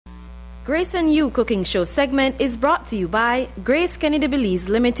Grace and You Cooking Show segment is brought to you by Grace Kennedy Belize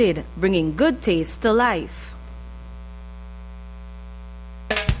Limited, bringing good taste to life.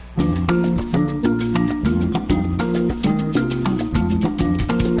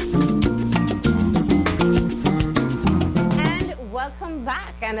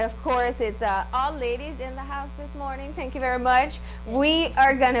 And of course, it's all ladies in the house this morning. Thank you very much. We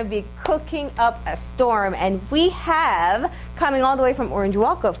are going to be cooking up a storm. And we have, coming all the way from Orange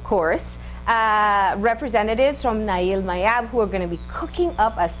Walk, of course, representatives from Nail Mayab who are going to be cooking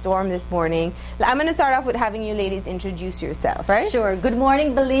up a storm this morning. I'm going to start off with having you ladies introduce yourself, right? Sure. Good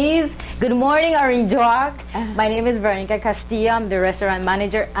morning, Belize. Good morning, Orange Walk. My name is Veronica Castillo. I'm the restaurant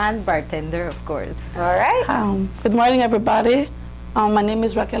manager and bartender, of course. All right. Good morning, everybody. My name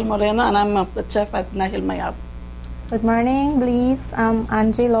is Raquel Moreno, and I'm the chef at Nahil Mayab. Good morning, Belize. I'm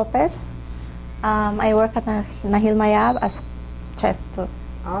Angie Lopez. I work at Nahil Mayab as chef too.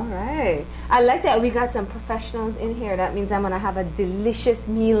 All right. I like that we got some professionals in here. That means I'm going to have a delicious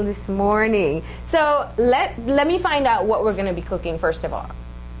meal this morning. So let me find out what we're going to be cooking first of all.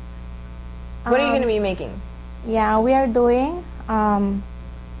 What are you going to be making? Yeah, we are doing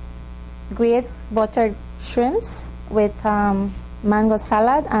greased buttered shrimps with mango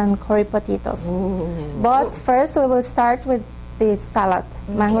salad and curry potatoes. But first we will start with the salad,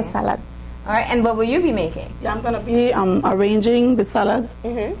 mango salad. All right, and what will you be making? Yeah, I'm going to be arranging the salad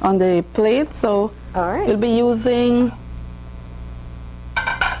on the plate. So we'll be using...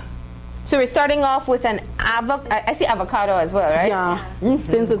 So we're starting off with an avocado. I see avocado as well, right? Yeah,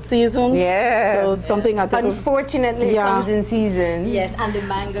 since it's season. Yeah. So it's something I think unfortunately it comes in season. Yes, and the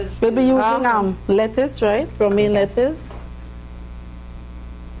mangoes. We'll be using lettuce, right? Romaine lettuce.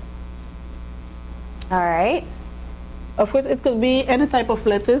 All right. Of course, it could be any type of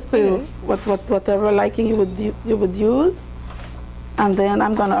lettuce to whatever liking you would use. And then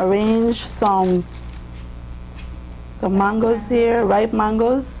I'm gonna arrange some mangoes here, ripe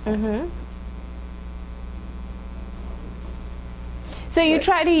mangoes. So you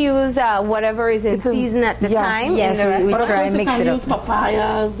try to use whatever is in season at the time. Yes, we try and mix it up. You can use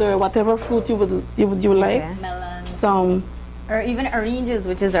papayas or whatever fruit you like. Melons. Some. Or even oranges,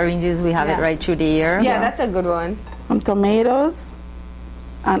 which is oranges. We have it right through the year. Yeah, that's a good one. Some tomatoes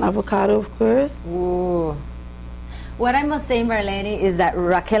and avocado, of course. Ooh. What I must say, Marlene, is that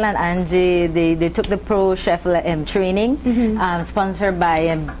Raquel and Angie, they took the pro chef training, sponsored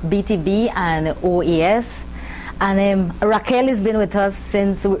by BTB and OES. And Raquel has been with us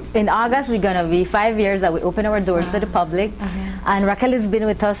since, in August, we're going to be 5 years that we open our doors to the public. And Raquel has been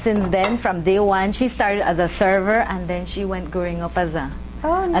with us since then, from day one. She started as a server, and then she went growing up as a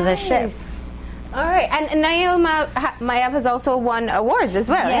chef. All right, and Nail Mayab has also won awards as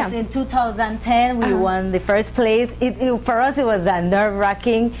well. Yes, in 2010 we won the first place. For us it was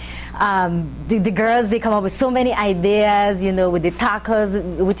nerve-wracking. The girls, they come up with so many ideas, you know, with the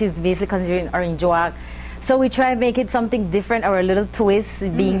tacos, which is basically considered orange walk. So we try to make it something different, our little twist,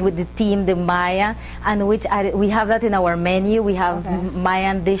 being with the team, the Maya, and which we have that in our menu. We have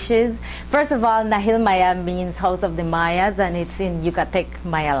Mayan dishes. First of all, Nahil Maya means House of the Mayas, and it's in Yucatec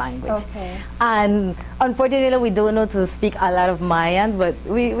Maya language. And unfortunately, we don't know to speak a lot of Mayan, but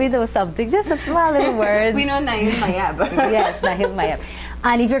we know something, just a small little word. We know Nahil Mayab. Yes, Nahil Mayab.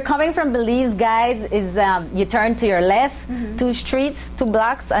 And if you're coming from Belize, guys, you turn to your left, 2 streets, 2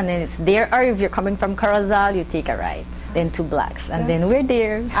 blocks, and then it's there. Or if you're coming from Corozal, you take a right, then 2 blocks, and then we're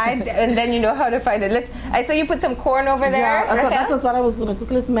there. And then you know how to find it. I saw you put some corn over there. Yeah, that was what I was going to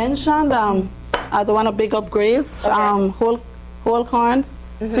quickly mention. I don't want to big up Grace. Whole corn,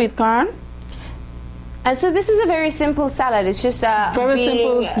 sweet corn. And so this is a very simple salad. It's just very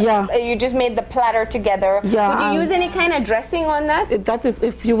simple. Yeah. You just made the platter together. Yeah. Would you use any kind of dressing on that? That is,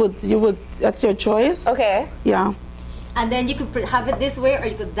 if you would. That's your choice. Okay. Yeah. And then you could have it this way, or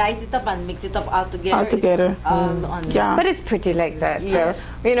you could dice it up and mix it up all together. All together. Yeah. But it's pretty like that. So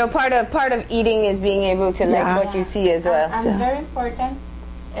you know, part of eating is being able to like what you see as well. And very important,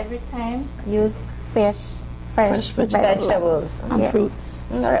 every time use fresh vegetables and fruits.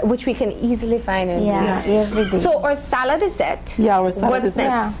 Which we can easily find in every day. So our salad is set. Yeah, our salad is set.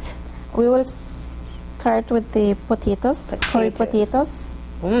 Next? We will start with the potatoes. Curry potatoes.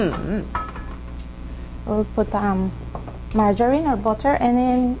 We'll put margarine or butter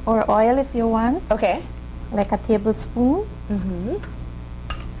or oil if you want. Okay. Like a tablespoon.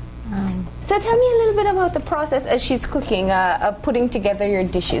 So tell me a little bit about the process as she's cooking, of putting together your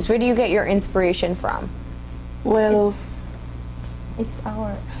dishes. Where do you get your inspiration from? Well, it's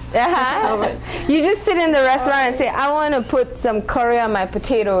ours. You just sit in the restaurant and say, I want to put some curry on my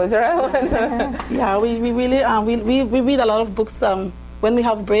potatoes, or I want to... Yeah, we really we read a lot of books when we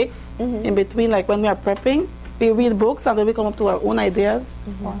have breaks in between, like when we are prepping, we read books and then we come up to our own ideas.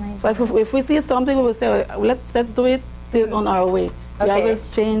 So if we see something, we will say, let's do it on our way. We always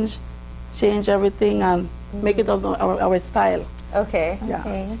change everything and make it on our style. Okay. Yeah.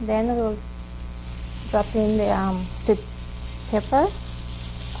 Okay, then we'll drop in the sweet pepper.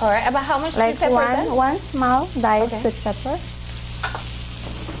 All right. About how much Like sweet pepper is that? one small diced sweet pepper.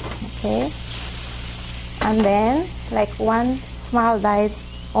 Okay. And then like one small diced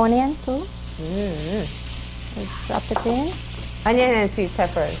onion too. We'll drop it in. Onion and sweet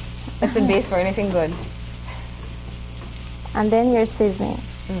peppers. That's the base for anything good. And then your seasoning.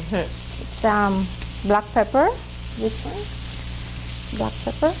 It's black pepper. This one. Black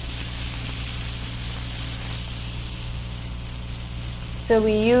pepper. So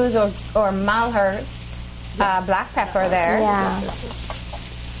we use or malheur black pepper there. Yeah.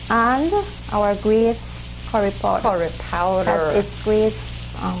 And our grease curry powder. Curry powder. It's with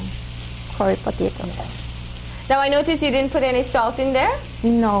curry potatoes. Now I noticed you didn't put any salt in there.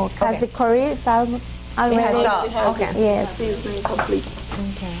 No, because the curry is already. It has salt. Okay. Yes. Seasoning complete.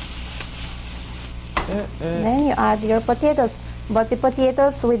 Then you add your potatoes. But the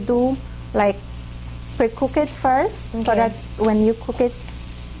potatoes we do like pre-cook it first, so that when you cook it,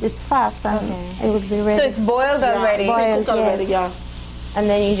 it's fast and it will be ready. So it's boiled already. boiled, Cooked already, yes. And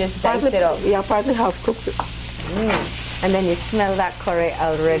then you just dice it up. Yeah, partly half cooked it. And then you smell that curry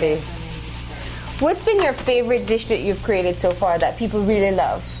already. What's been your favorite dish that you've created so far that people really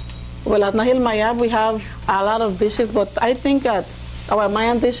love? Well, at Nahil Mayab, we have a lot of dishes, but I think that our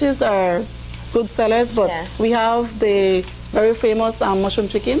Mayan dishes are good sellers, but we have the very famous mushroom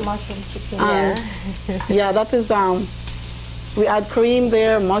chicken. Mushroom chicken. Yeah, that is, we add cream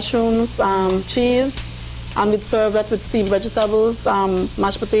there, mushrooms, cheese, and we serve that with steamed vegetables,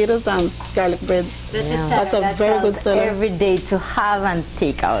 mashed potatoes, and garlic bread. That's a very good seller. Every day to have and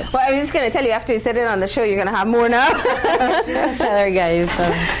take out. Well, I was just going to tell you, after you said it on the show, you're going to have more now. Seller, guys.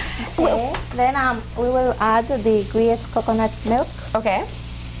 Okay. Then we will add the greased coconut milk. Okay.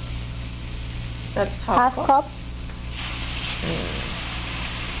 That's Half cup.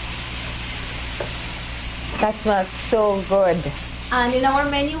 That smells so good. And in our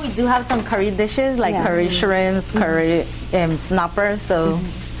menu, we do have some curry dishes like curry shrimps, curry snapper.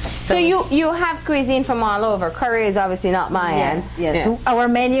 So you have cuisine from all over. Curry is obviously not Mayan. Yes. So our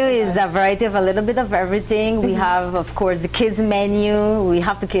menu is a variety of a little bit of everything. We have, of course, the kids menu. We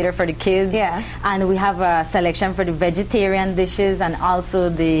have to cater for the kids. Yeah. And we have a selection for the vegetarian dishes and also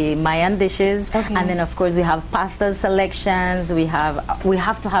the Mayan dishes. Okay. And then, of course, we have pasta selections. We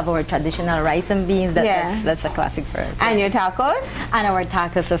have to have our traditional rice and beans. That's a classic for us. And your tacos? And our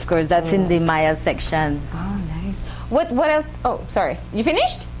tacos, of course. That's in the Maya section. Oh, nice. What else? Oh, sorry. You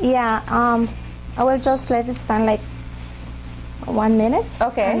finished? Yeah. I will just let it stand like 1 minute.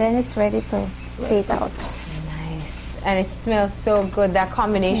 Okay. And then it's ready to take out. Nice. And it smells so good, that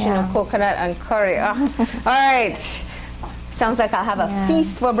combination of coconut and curry. Oh. All right. Sounds like I'll have a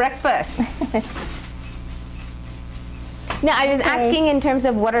feast for breakfast. Now, I was asking in terms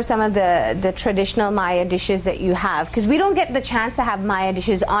of what are some of the traditional Maya dishes that you have, because we don't get the chance to have Maya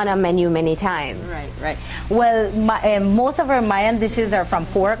dishes on a menu many times. Right. Well, most of our Mayan dishes are from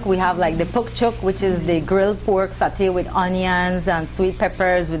pork. We have like the pukchuk, which is the grilled pork sauté with onions and sweet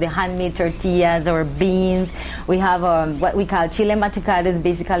peppers with the handmade tortillas or beans. We have what we call chile machucado, is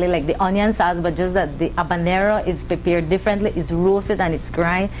basically like the onion sauce, but just that the habanero is prepared differently. It's roasted and it's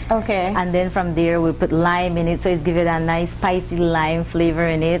grind. Okay. And then from there we put lime in it, so it's give it a nice spicy lime flavor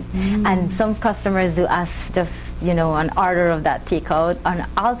in it. And some customers do ask just an order of that takeout, and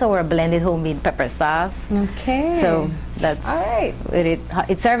also our blended homemade pepper sauce. Okay. So that's all right.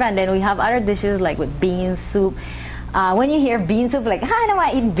 It's served, and then we have other dishes like with bean soup. When you hear bean soup, like, I don't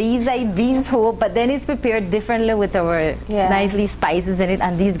want to eat beans, I eat beans whole, but then it's prepared differently with our nicely spices in it,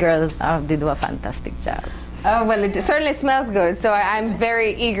 and these girls, they do a fantastic job. Oh, well, it certainly smells good, so I'm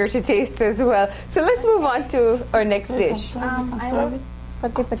very eager to taste as well. So let's move on to our next dish. I will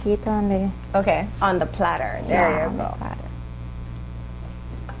put the potato on the... Okay, on the platter. There you go.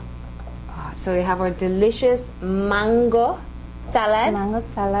 So we have our delicious mango salad. Mango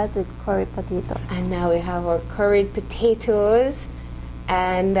salad with curry potatoes. And now we have our curried potatoes.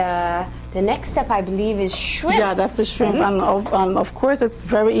 And the next step, I believe, is shrimp. Yeah, that's the shrimp. And of course, it's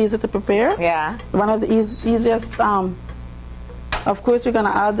very easy to prepare. Yeah. One of the easiest, of course, we're going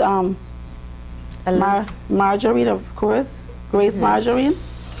to add margarine, of course, glazed margarine.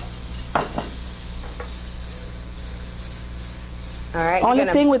 All right. Only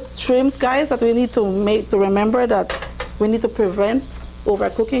thing with shrimps, guys, that we need to remember that we need to prevent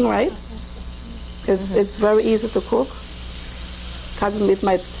overcooking, right? It's very easy to cook. cutting meat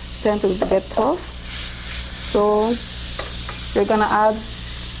might tend to get tough. So we're gonna add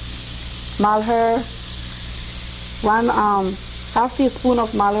malheur, one half teaspoon of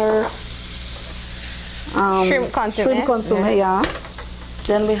malheur, Shrimp consomme. Shrimp consomme, yeah.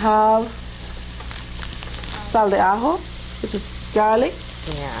 Then we have sal de ajo, which is garlic,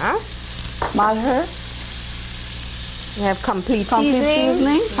 Yeah. malheur, We have complete seasoning,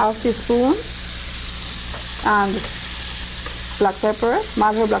 seasoning. half teaspoon, and black pepper,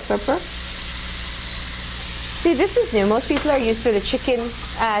 malheur black pepper. See, this is new. Most people are used to the chicken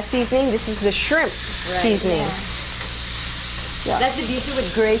seasoning. This is the shrimp seasoning. Yeah. That's the beauty with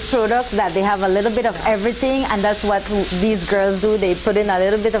Grace products, that they have a little bit of everything, and that's what these girls do. They put in a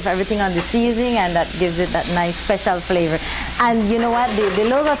little bit of everything on the seasoning, and that gives it that nice special flavor. And you know what? The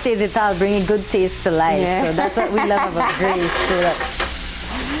logo says it all, bringing good taste to life. Yeah. So that's what we love about Grace products.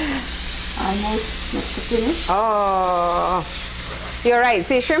 Almost next to finish. Oh, you're right.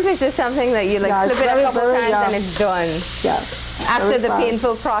 See, shrimp is just something that you like Yeah, flip it's it a very, couple very, times yeah. and it's done. Yeah. After Very the fast.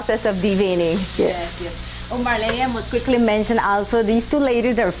 painful process of deveining. Yes. Oh, Marlene, I must quickly mention also, these two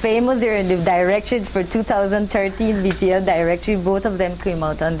ladies are famous. They're in the directory for 2013 BTL directory. Both of them came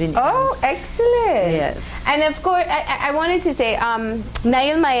out on the Oh, excellent. Yes. And of course, I wanted to say,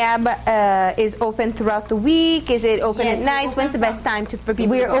 Nail Mayab is open throughout the week. Is it open Yes, at we're night? open When's the best time for people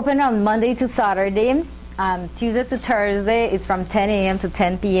We're to go? open on Monday to Saturday. Tuesday to Thursday, it's from 10 a.m. to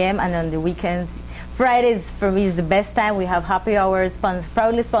 10 p.m. And on the weekends, Fridays for me is the best time. We have happy hours,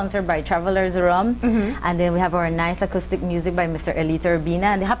 proudly sponsored by Travelers Rum. And then we have our nice acoustic music by Mr. Elita Urbina.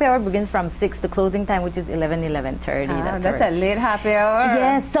 And the happy hour begins from 6 to closing time, which is 11:30. That's a late happy hour.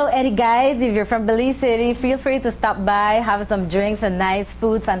 Yes, so Eddie, guys, if you're from Belize City, feel free to stop by, have some drinks and nice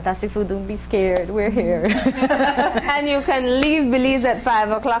food, fantastic food. Don't be scared, we're here. And you can leave Belize at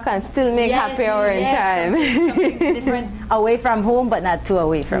 5 o'clock and still make happy hour in time. Something different, away from home, but not too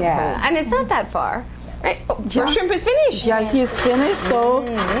away from home. And it's not that far. Right? Oh, Yeah. Our shrimp is finished. Yeah, he's finished, so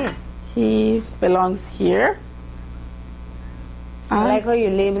he belongs here. I like how you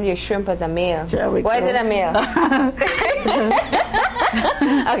label your shrimp as a male. There we Why is go. it a male?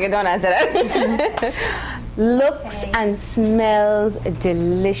 Okay, don't answer that. Looks and smells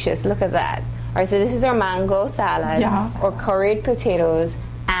delicious. Look at that. All right, so this is our mango salad, Yeah. or curried potatoes,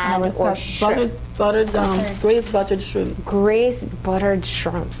 and Our or shrimp. buttered Grace buttered shrimp. Grace buttered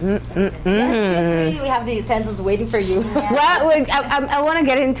shrimp. We have the utensils waiting for you. Well, I want to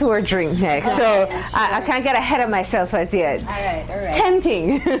get into our drink next, so I can't get ahead of myself as yet. All right. It's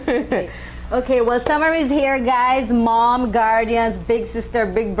tempting. Okay, well, summer is here, guys. Mom, guardians, big sister,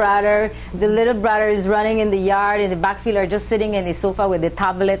 big brother. The little brother is running in the yard. In the backfield are just sitting in the sofa with the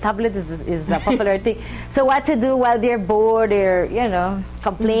tablet. Tablet is a popular thing. So what to do while they're bored or,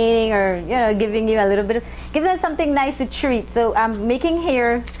 complaining or, giving you a little bit of, give them something nice to treat. So I'm making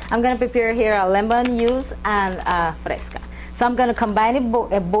here, I'm going to prepare here a lemon juice and fresca. So I'm going to combine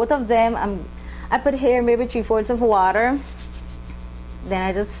both of them. I put here maybe 3/4 of water. Then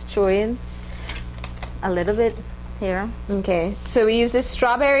I just throw in a little bit here. Okay, so we use the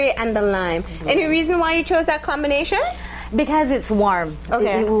strawberry and the lime. Any reason why you chose that combination? Because it's warm.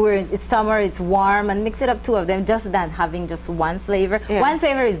 Okay. It's summer, it's warm, and mix it up, two of them, just than having just one flavor. Yeah. One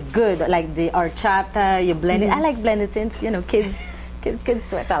flavor is good, like the horchata, you blend it. I like blended since, kids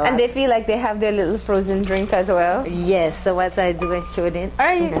sweat a lot. And they feel like they have their little frozen drink as well. Yes, so what I do is throw it in,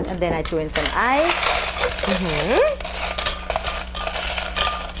 and then I throw in some ice.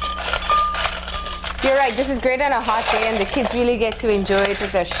 You're right, this is great on a hot day and the kids really get to enjoy it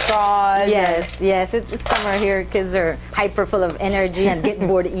with their straws. Yes, it's summer here. Kids are hyper full of energy and get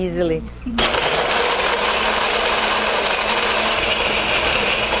bored easily.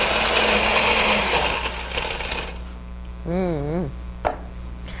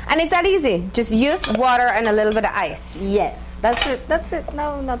 And it's that easy. Just use water and a little bit of ice. Yes, that's it.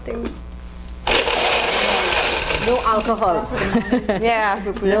 No, nothing. No alcohol. Yeah.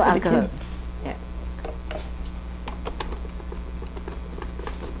 No alcohol. Yeah.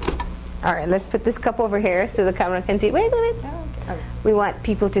 All right, let's put this cup over here so the camera can see. Wait. Okay. We want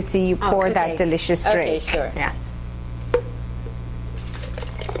people to see you pour okay. that delicious drink. Okay, sure. Yeah.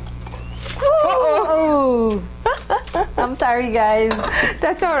 Oh, I'm sorry, guys.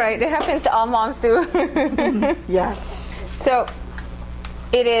 That's all right. It happens to all moms too. Yeah. So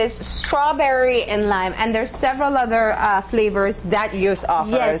it is strawberry and lime, and there's several other flavors that yours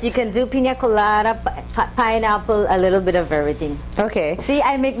offers. Yes, you can do pina colada, pineapple, a little bit of everything. Okay. See,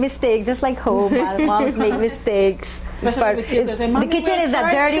 I make mistakes just like home. Moms make mistakes. Especially the kids are saying, The "Mommy, kitchen we're is a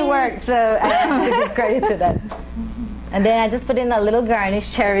dirty thirsty." work, so I have to give credit to that. And then I just put in a little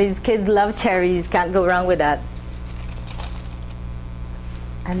garnish, cherries. Kids love cherries. Can't go wrong with that.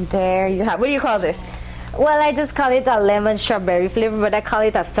 And there you have, what do you call this? Well, I just call it a lemon strawberry flavor, but I call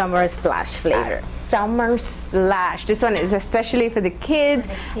it a summer splash flavor. Summer splash. This one is especially for the kids,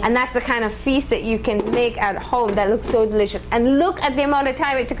 and that's the kind of feast that you can make at home that looks so delicious. And look at the amount of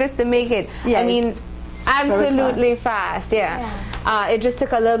time it took us to make it. Yes. I mean, absolutely fast. It just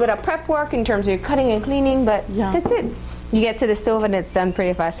took a little bit of prep work in terms of your cutting and cleaning, but that's it. You get to the stove and it's done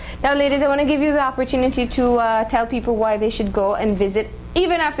pretty fast. Now, ladies, I want to give you the opportunity to tell people why they should go and visit.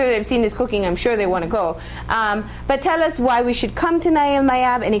 Even after they've seen this cooking, I'm sure they want to go. But tell us why we should come to Nail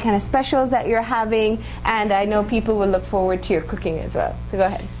Mayab, any kind of specials that you're having, and I know people will look forward to your cooking as well. So go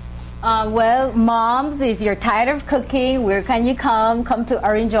ahead. Well, moms, if you're tired of cooking, where can you come? Come to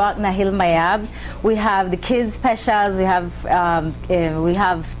Orange Walk, Nahil Mayab. We have the kids specials. We have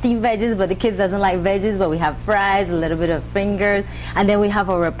steamed veggies, but the kids doesn't like veggies. But we have fries, a little bit of fingers, and then we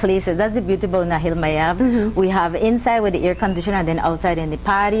have our places. That's the beauty about Nahil Mayab. We have inside with the air conditioner, and then outside in the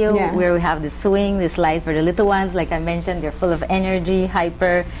patio where we have the swing, the slide for the little ones. Like I mentioned, they're full of energy,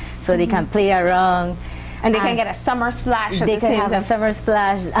 hyper, so they can play around. And they can get a summer splash at the same time. They can have a summer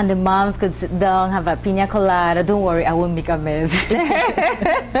splash, and the moms could sit down, have a pina colada. Don't worry, I won't make a mess.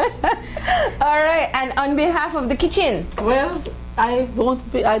 All right, and on behalf of the kitchen. Well, I'm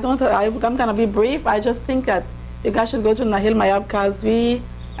gonna be brief. I just think that you guys should go to Nahil Mayab because we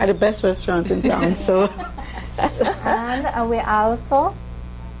are the best restaurant in town. So. And we also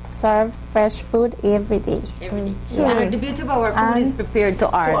serve fresh food every day. The beauty of our food is prepared to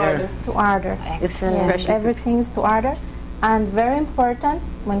order. To order. It's yes, everything is to order. And very important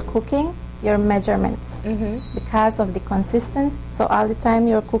when cooking, your measurements. Because of the consistency, so all the time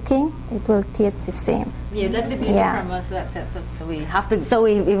you're cooking, it will taste the same. Yeah, that's the beauty from us. So we have to. So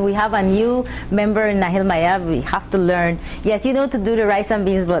if we have a new member in Nahil Mayab, we have to learn. Yes, you know to do the rice and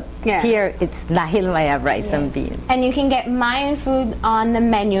beans, but here it's Nahil Mayab rice and beans. And you can get Mayan food on the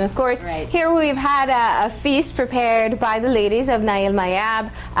menu, of course. Here we've had a feast prepared by the ladies of Nahil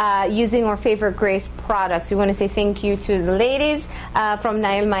Mayab using our favorite Grace products. We want to say thank you to the ladies from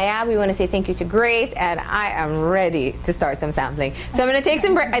Nahil Mayab. We want to say thank you to Grace, and I am ready to start some sampling. So I'm going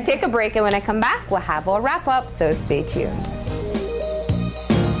to take a break, and when I come back, we'll have our wrap up, so stay tuned.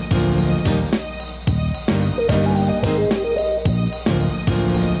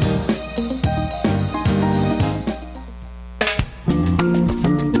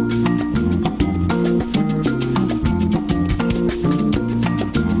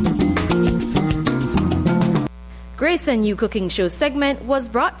 Grace and You Cooking Show segment was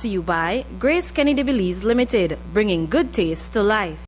brought to you by Grace Kennedy Belize Limited, bringing good taste to life.